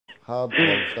hard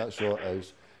gloves, that's all it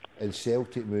is. And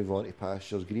Celtic move on to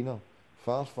pastures greener,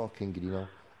 far fucking greener.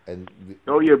 And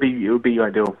it would be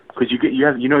ideal because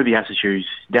you know the attitudes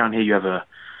down here. You have the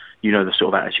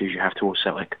sort of attitudes you have towards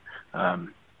Celtic.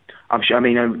 I'm sure. I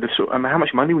mean, how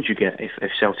much money would you get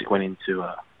if Celtic went into?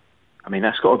 I mean,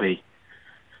 that's got to be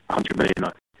 100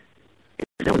 million.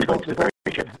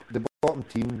 The bottom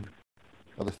team,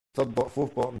 or the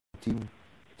fourth bottom team,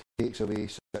 takes away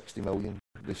 60 million,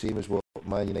 the same as what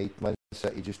Man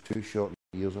City just 2 short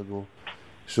years ago.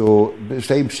 So it's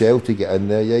time Celtic get in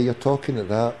there. Yeah, you're talking at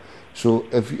that. So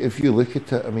if you look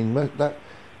at it, I mean that,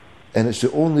 and it's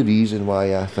the only reason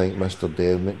why I think Mr.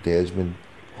 Desmond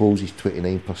holds his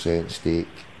 29% stake,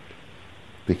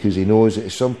 because he knows that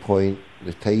at some point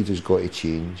the tide has got to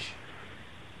change.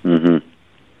 Mm-hmm.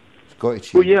 It's got to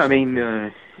change. Well, yeah, I mean,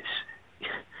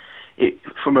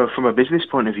 from a business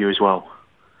point of view as well,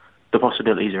 the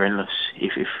possibilities are endless.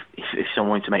 If someone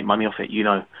wanted to make money off it, you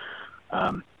know.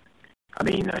 I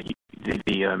mean,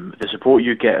 the support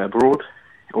you get abroad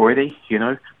already, you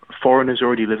know, foreigners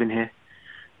already living here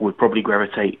would probably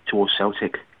gravitate towards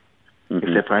Celtic if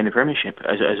they're playing the Premiership,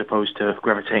 as opposed to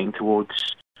gravitating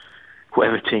towards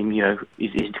whatever team, you know,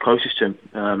 is closest to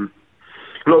them.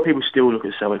 A lot of people still look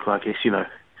at Celtic like it's, you know,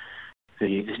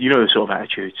 the sort of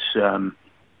attitudes.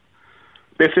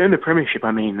 But if they're in the Premiership,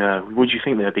 I mean, would you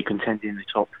think they'd be contending in the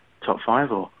top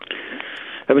 5 or?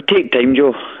 It would take time,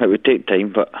 Joe. It would take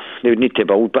time, but they would need to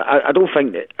build. But I don't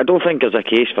think there's a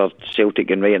case for Celtic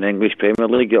getting right in the English Premier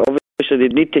League. Obviously,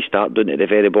 they'd need to start down at the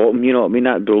very bottom. You know what I mean?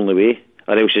 That'd be the only way.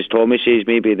 Or else, as Tommy says,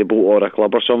 maybe they bolt or a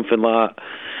club or something like that,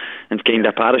 and kind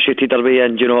of parachuted their way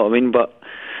in. Do you know what I mean? But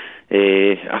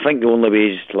I think the only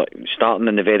way is like starting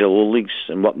in the very low leagues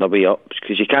and working their way up,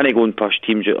 because you can't go and push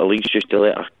teams out of leagues just to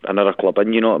let another club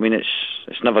in. You know what I mean?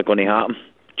 It's never going to happen. Do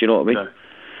you know what I mean? No.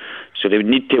 So they would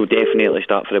need to definitely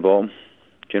start for the bottom. Do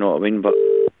you know what I mean? But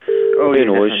who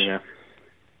knows? Yeah.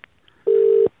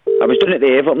 I was down at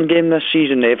the Everton game this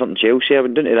season, the Everton Chelsea. I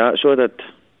went down to that, so I did.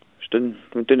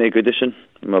 Went down to Goodison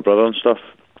with my brother and stuff.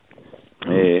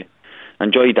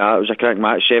 Enjoyed that. It was a crack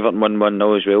match. Everton won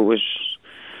 1-0 as well.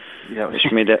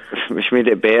 Which made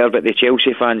it better. But the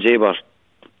Chelsea fans, they were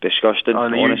disgusting.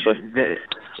 Honestly,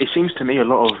 it seems to me a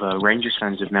lot of Rangers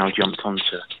fans have now jumped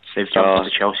onto. They've jumped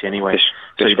onto Chelsea anyway.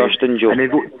 Disgusting, Joe. And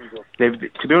they've,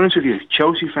 to be honest with you,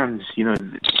 Chelsea fans, you know,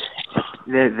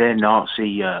 they're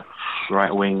Nazi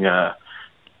right wing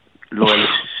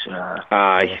loyalists.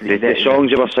 Aye, the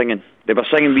songs they were singing. They were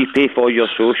singing "We pay for your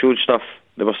social" stuff.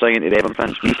 They were singing to the Everton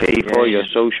fans, "We pay for your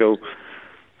social."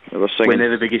 They were singing. When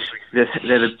they're the biggest,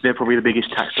 they're probably the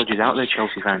biggest tax dodgers out there,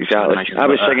 Chelsea fans. Exactly. I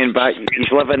was singing back.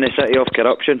 He's living in the city of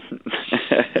corruption.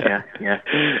 yeah.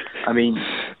 I mean,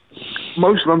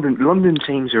 most London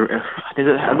teams are. There's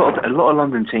a lot of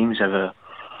London teams have a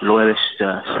loyalist.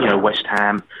 You know, West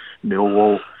Ham,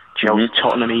 Millwall, Chelsea,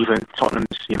 Tottenham. Even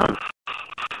Tottenham's. You know,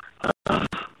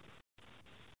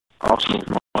 Arsenal.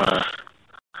 I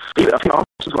think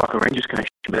Arsenal's got like a Rangers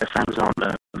connection, but their fans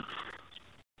aren't.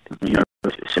 You know,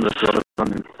 similar to other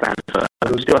London fans.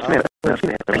 Still, I think they have a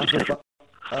Rangers connection.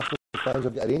 Arsenal fans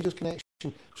have got a Rangers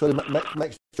connection. Sorry,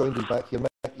 Mick's joined us back here. Mick,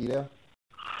 you there?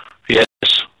 Yes.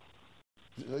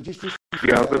 Just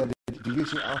Yeah, do you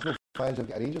see Arsenal fans have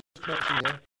got a Rangers connection?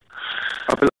 Yeah.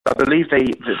 I believe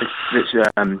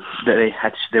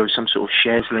there was some sort of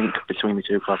shares link between the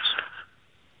two clubs.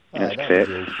 That was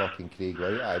the old fucking Craig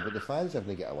White, but the fans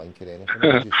haven't got a link or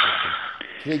anything.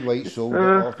 Craig White sold it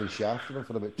off and shafted them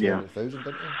for about 200,000,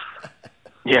 didn't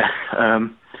he? Yeah.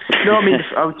 No, I mean,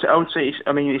 I would say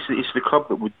it's the club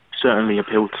that would certainly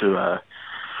appeal to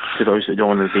those that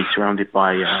don't want to be surrounded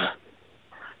by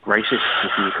racists.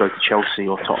 If you go to Chelsea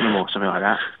or Tottenham or something like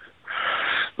that.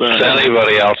 But,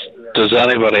 does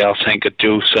anybody else think that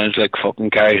Joe sounds like fucking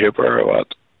Gary Hooper or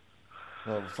what?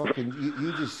 Well, fucking,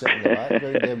 you just sit in the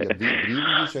background there with your deep breathing.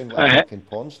 You sound like a fucking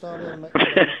porn star there,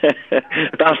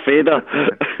 Mick. Darth Vader.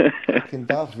 Fucking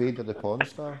Darth Vader, the porn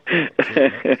star.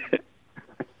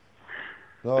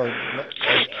 No,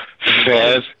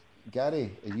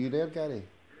 Gary, are you there, Gary?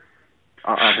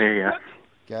 I'm here, yeah.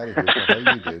 Gary Hooper, how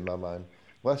you doing, my man?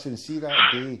 Listen, see that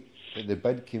day that the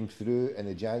bid came through in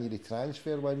the January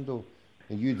transfer window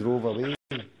and you drove away?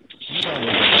 You ran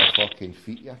over my fucking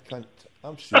feet, you cunt.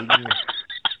 I'm suing you.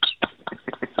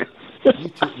 You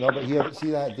took, no, but here, see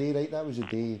that day, right? That was the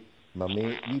day my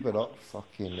mate, we were up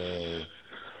fucking,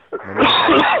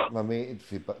 my mate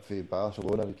for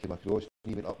Barcelona, we came across,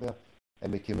 he went up there,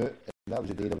 and we came out, and that was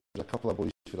the day there was a couple of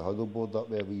boys for the huddle board up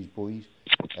there, these boys,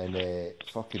 and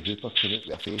fucking Hooper came out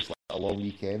with a face like a long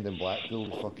weekend in Blackpool,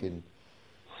 fucking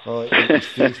Oh, his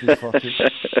face was fucking...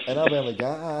 And I went like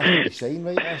that, I asked him to sign,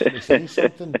 right? I asked him to sign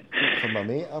something for my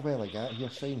mate. I went like that, here,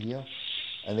 sign here.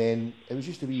 And then it was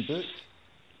just a wee book.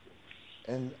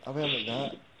 And I went like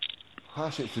that,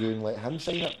 pass it through and let him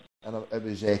sign it. And it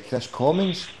was Chris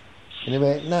Commons. And he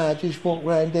went, nah, just walk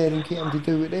round there and get him to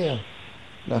do it there.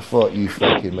 And I thought, you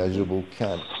fucking miserable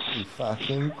cunt. You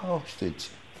fucking bastards.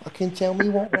 Fucking tell me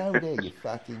walk round there, you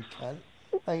fucking cunt.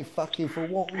 I ain't fucking for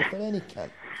walking for any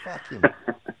cunt. Fuck him.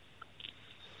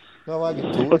 No, I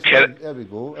get told. There we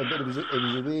go. But it was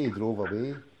the way he drove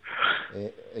away.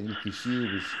 And you could see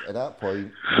he was, at that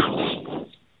point,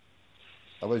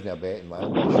 I wasn't a betting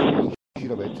man, but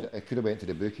I could have went to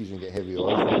the bookies and get heavy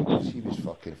odds because he was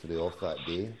fucking for the off that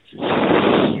day.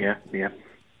 Yeah.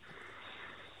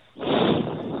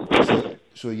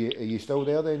 So are you still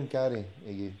there then, Gary?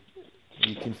 Are you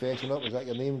confessing up? Is that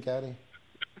your name, Gary?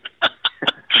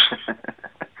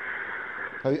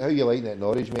 How you liking it at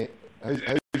Norwich, mate? How's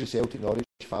the Celtic Norwich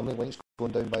family links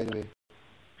going down, by the way?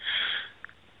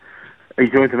 Are you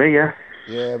talking to me, yeah?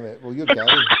 Yeah, mate. Well, you're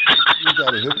Gary. You're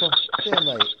Gary Hooper. Yeah,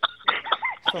 mate.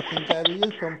 Fucking Gary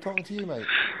Hooper. I'm talking to you, mate.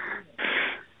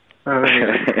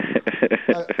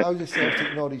 How's the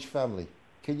Celtic Norwich family?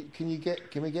 Can we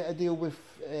get a deal with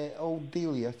old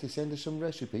Delia to send us some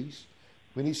recipes?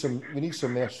 We need some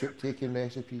more soup taking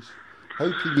recipes. How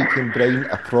can you combine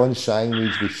a prawn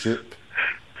sandwich with soup,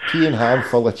 pea and ham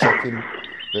full of chicken,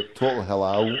 but total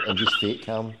halal and just fake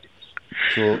ham?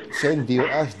 So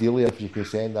ask Delia if you can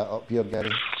send that up here,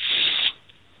 Gary.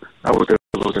 I will do.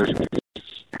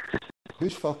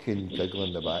 Who's fucking giggling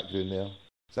in the background there?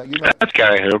 Is that you, Matt? That's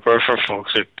Gary Hooper, for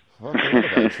fuck's sake.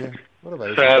 Okay, what about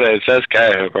you? That's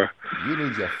Gary Hooper. You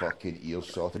need your fucking ears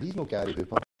sorted. He's no Gary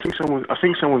Hooper. I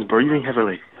think someone's breathing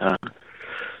heavily. I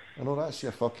know, that's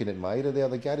your fucking admirer there,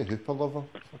 the Gary Hooper lover.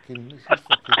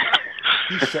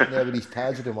 He's sitting there with his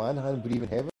tags in one hand, breathing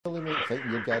heavily, mate,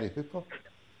 thinking you're Gary Hooper.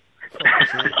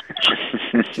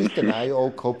 Just deny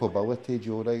all culpability,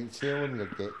 Joe, right? Tell him you're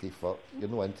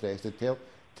not interested.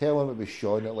 Tell him it was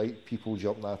Sean that liked people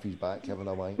jumping off his back having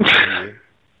a wank.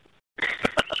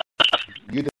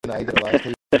 You denied it last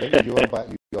time, Joe, I'll back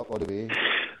you up all the way.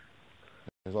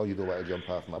 As long as you don't want to jump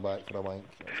off my back for a wank,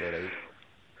 that's alright.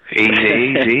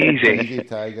 Easy. Easy,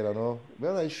 Tiger, I know.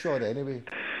 Well, it's Sean anyway.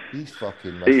 He's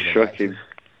fucking missing He's fucking...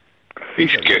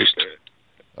 He's goosed.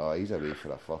 Oh, he's away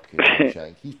for a fucking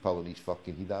shank. He's pulling his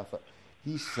fucking head off it.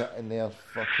 He's sitting there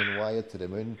fucking wired to the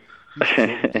moon. He's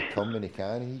trying to come when he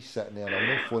can. He's sitting there. I'm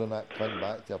not phoning that cunt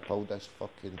back to pull this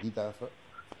fucking head off it.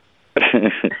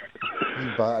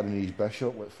 He's battering his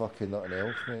bishop with fucking nothing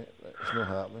else, mate. It's not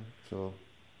happening. So,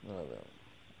 well.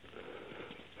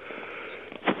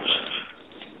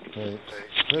 Right.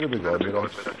 Where have we gone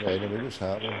with this? Anyway, what's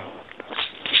happening?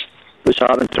 What's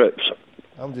happening, troops?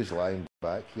 I'm just lying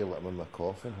back here like I'm in my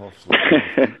coffin, half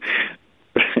sleeping.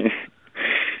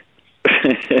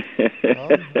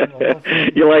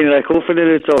 You're lying in a coffin in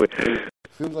it, Tommy.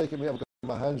 Feels like it, mate. I've got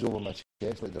my hands over my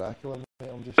chest like Dracula, mate.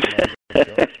 I'm just lying.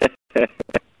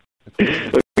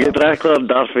 We get Dracula and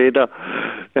Darth Vader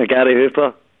and Gary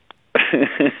Hooper.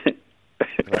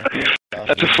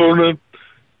 That's a phone name.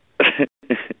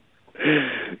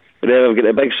 And then I've got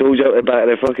a big soldier out the back of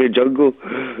the fucking jungle.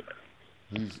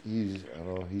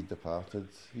 He's departed.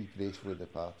 He gracefully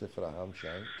departed for a ham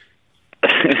shank.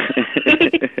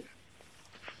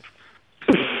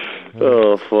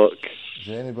 Oh, fuck. Is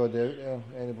there anybody out there?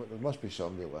 There must be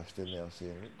somebody listening there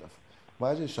saying,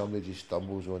 imagine somebody just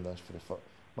stumbles on this for the fuck.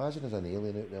 Imagine there's an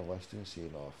alien out there listening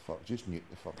saying, oh fuck, just nuke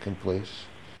the fucking place.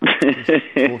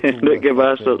 Nuke your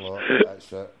bastards.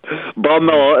 That's it. Bomb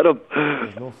the lot of them.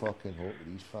 There's no fucking hope with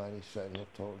these fannies sitting here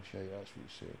talking shit, that's what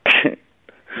you say.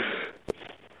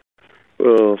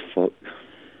 Oh, fuck.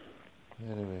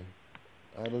 Anyway,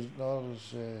 anyway,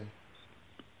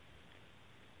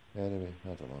 I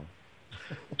don't know.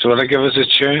 So will I give us a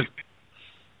tune?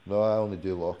 No, I only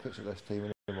do lockets at this time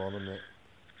in the morning, mate.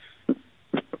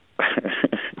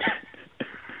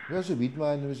 Where's the weed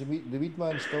man? The weed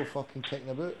man still fucking kicking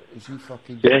about? Is he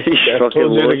fucking... Yeah, he's fucking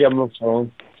told you to give him a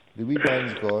phone. The weed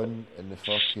man's gone and the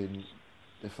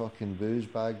fucking booze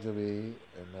bag's away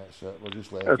and that's it. We're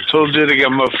just left. I told you to give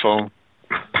him a phone.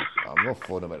 I'm not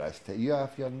phoning him at this time. You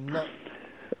have your nut.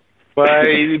 Why,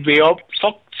 he'd be up.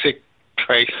 Fuck's sake,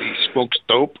 Christ, he smokes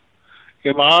dope.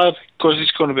 You're mad? Of course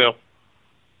he's going to be up.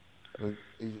 No,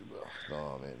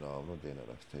 mate, no, I'm not doing it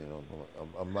this time.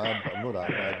 I'm mad, but I'm not that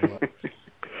mad, mate.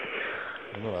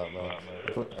 I'm not that mad.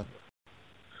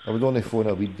 I would only phone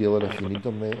a weed dealer if you need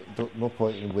them, mate. No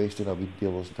point in wasting a weed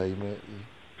dealer's time, mate.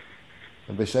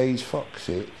 And besides, fuck's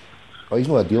sake, Oh, he's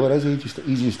not a dealer, is he?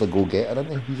 He's just a go-getter,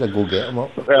 isn't he? He's a go-getter,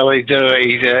 up. Well, he's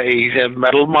a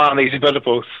middleman. He's a bit of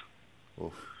both.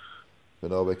 Oh.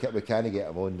 But no, we can't get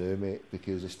him on now, mate,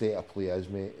 because the state of play is,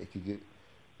 mate,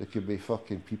 there could be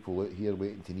fucking people out here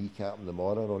waiting to kneecap him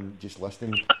tomorrow on just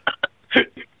listening.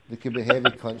 There could be heavy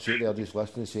cunts out there just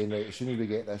listening, saying, right, as soon as we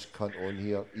get this cunt on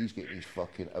here, he's getting his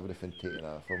fucking everything taken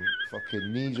off him.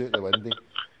 Fucking knees out the window.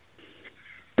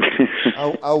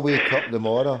 I'll wake up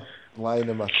tomorrow, lying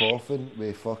in my coffin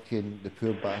with fucking the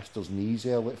poor bastard's knees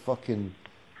there, like fucking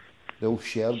the old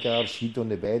Shergar's sheet on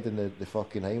the bed in the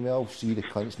fucking highway. I'll see the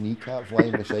cunt's kneecaps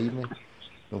lying beside me.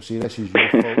 I'll say, this is your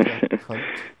fault, you cunt.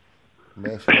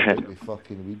 Messing about with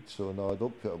fucking weed, so no,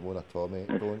 don't put him on at all, mate.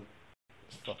 Don't.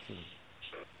 It's fucking.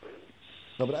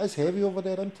 No, but it is heavy over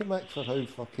there, isn't it, Mick, for how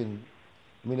fucking.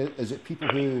 I mean, is it people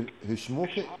who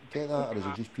smoke it get that, or is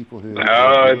it just people who?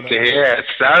 No,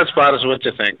 it's not as bad as what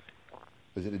you think.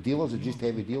 Is it the dealers? Is it just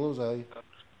heavy dealers? Aye.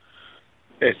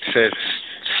 It's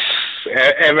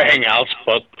everything else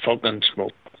but fucking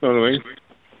smoke. You know what I mean?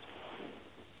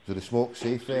 So the smoke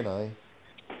safe then, aye.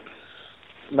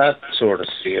 Not sort of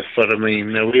safe, but I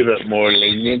mean a wee bit more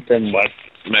lenient than what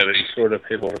maybe sort of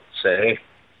people would say.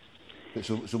 But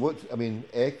so what? I mean,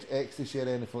 ecstasy or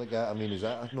anything like that. I mean, is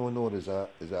that a no, or is that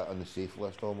on the safe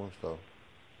list almost? Or?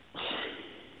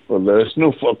 Well, there's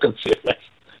no fucking safe list.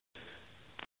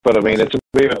 But I mean, it's a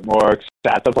wee bit more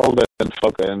acceptable than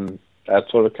fucking that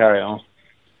sort of carry on.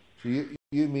 So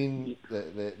you mean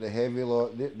the heavy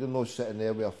lot? They're not sitting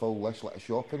there with a full list, like a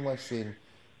shopping list, saying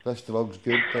this drug's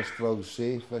good, this drug's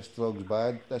safe, this drug's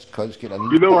bad, this cunt's getting a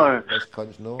knee, this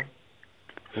cunt's no.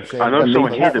 I know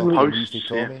someone here that posts.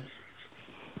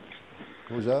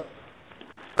 What was that?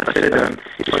 I said,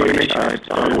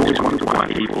 I always wonder why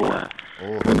people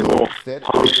Oh, 30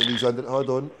 leagues under. Hold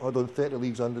on. 30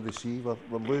 leagues under the sea. We're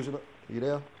losing it. Are you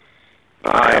there?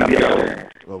 I am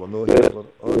there. No, we're not here.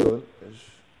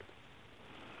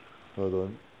 Hold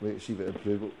on. Wait, see if it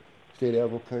improves. Stay there.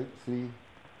 We'll count 3,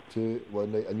 2,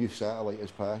 1. Right. A new satellite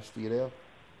has passed. Are you there?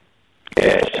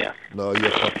 Yeah. No,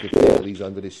 you're fucking 30 leagues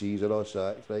under the seas. They're all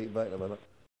sacked. Right, back in a minute.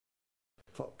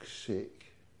 Fuck's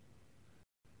sake.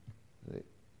 Right.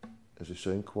 Is the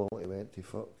sound quality went to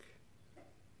fuck?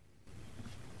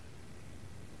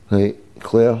 Right,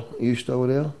 Claire, you still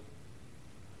there?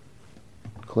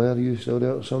 Claire, you still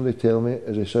there? Somebody tell me,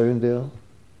 is the sound there?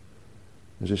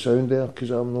 Is the sound there?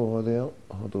 Because I'm not there.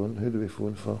 Hold on, who do we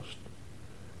phone first?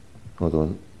 Hold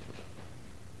on.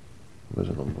 Where's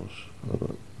the numbers? Hold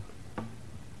on.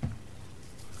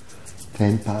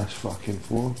 10 past fucking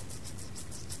 4.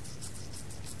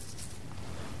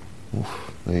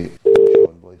 Oof, right,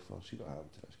 Sean Boy first, see what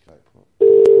happened to this crackpot.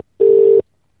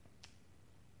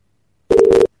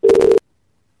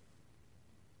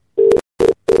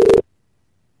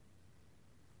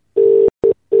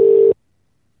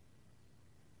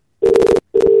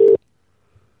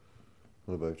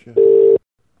 What about you?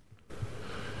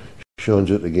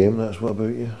 Sean's at the game, that's what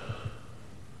about you?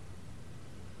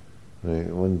 Right,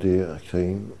 one day at a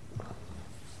time.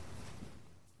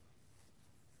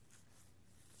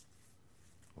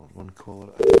 Or one caller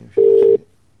at a time, should I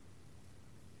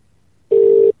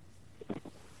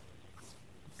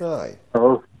say. Aye.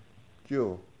 Hello?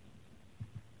 Joe.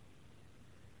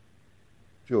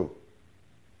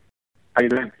 How you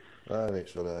doing? Aye, mate,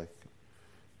 sorry, aye.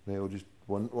 Right, we'll just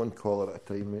one caller at a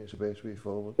time, mate, it's the best way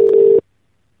forward.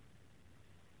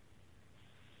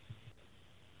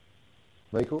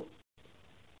 Michael?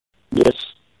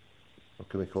 Yes. Or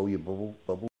can we call you Bubbles?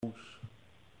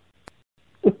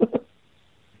 There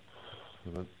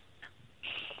we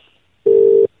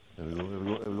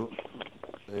go.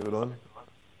 Hey, we're on.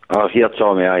 Oh, here,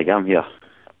 Tommy, I'm here.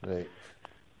 Right.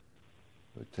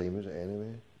 What time is it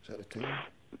anyway? Is that the time?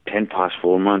 10 past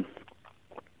 4, man.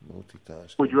 Do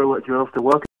Multitask. you have to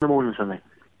work in the morning or something?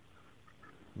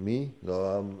 Me? No,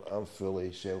 I'm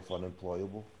fully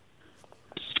self-unemployable.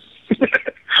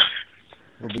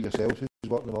 What about yourself? Who's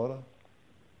working tomorrow?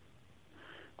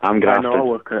 I'm grafted. I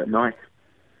work at night.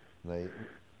 Right.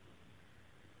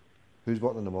 Who's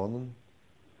working in the morning?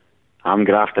 I'm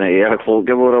grafting at 8 o'clock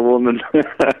tomorrow morning.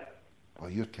 Oh,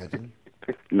 you're kidding.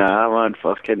 Nah, man,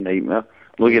 fucking nightmare.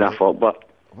 Looking at football.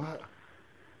 What?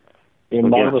 You're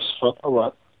nervous foot or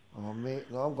what? Oh, mate,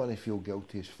 no, I'm going to feel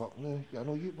guilty as fuck now. I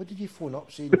know you. What did you phone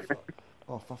up saying?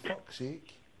 Oh, for fuck's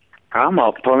sake. I'm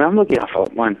up, Tommy. I'm not getting a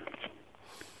fuck, man.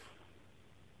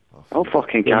 Oh, I'll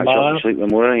fucking catch up and sleep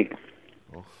tomorrow night.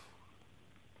 Oh.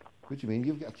 What do you mean?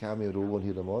 You've got a cameo role on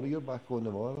here tomorrow. You're back on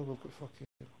tomorrow. We've got fucking.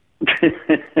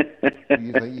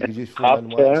 You think you could just phone in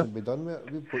once and be done with it?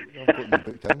 I've got you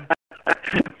booked in.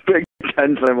 Booked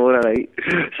in tomorrow night.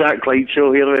 Sack Clyde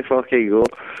show, here we fucking go.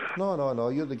 No,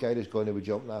 you're the guy that's going to be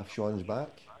jumping off Sean's back.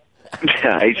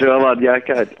 Aye, so I'm on, yeah, I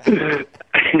can.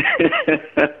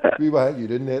 We were you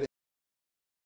didn't there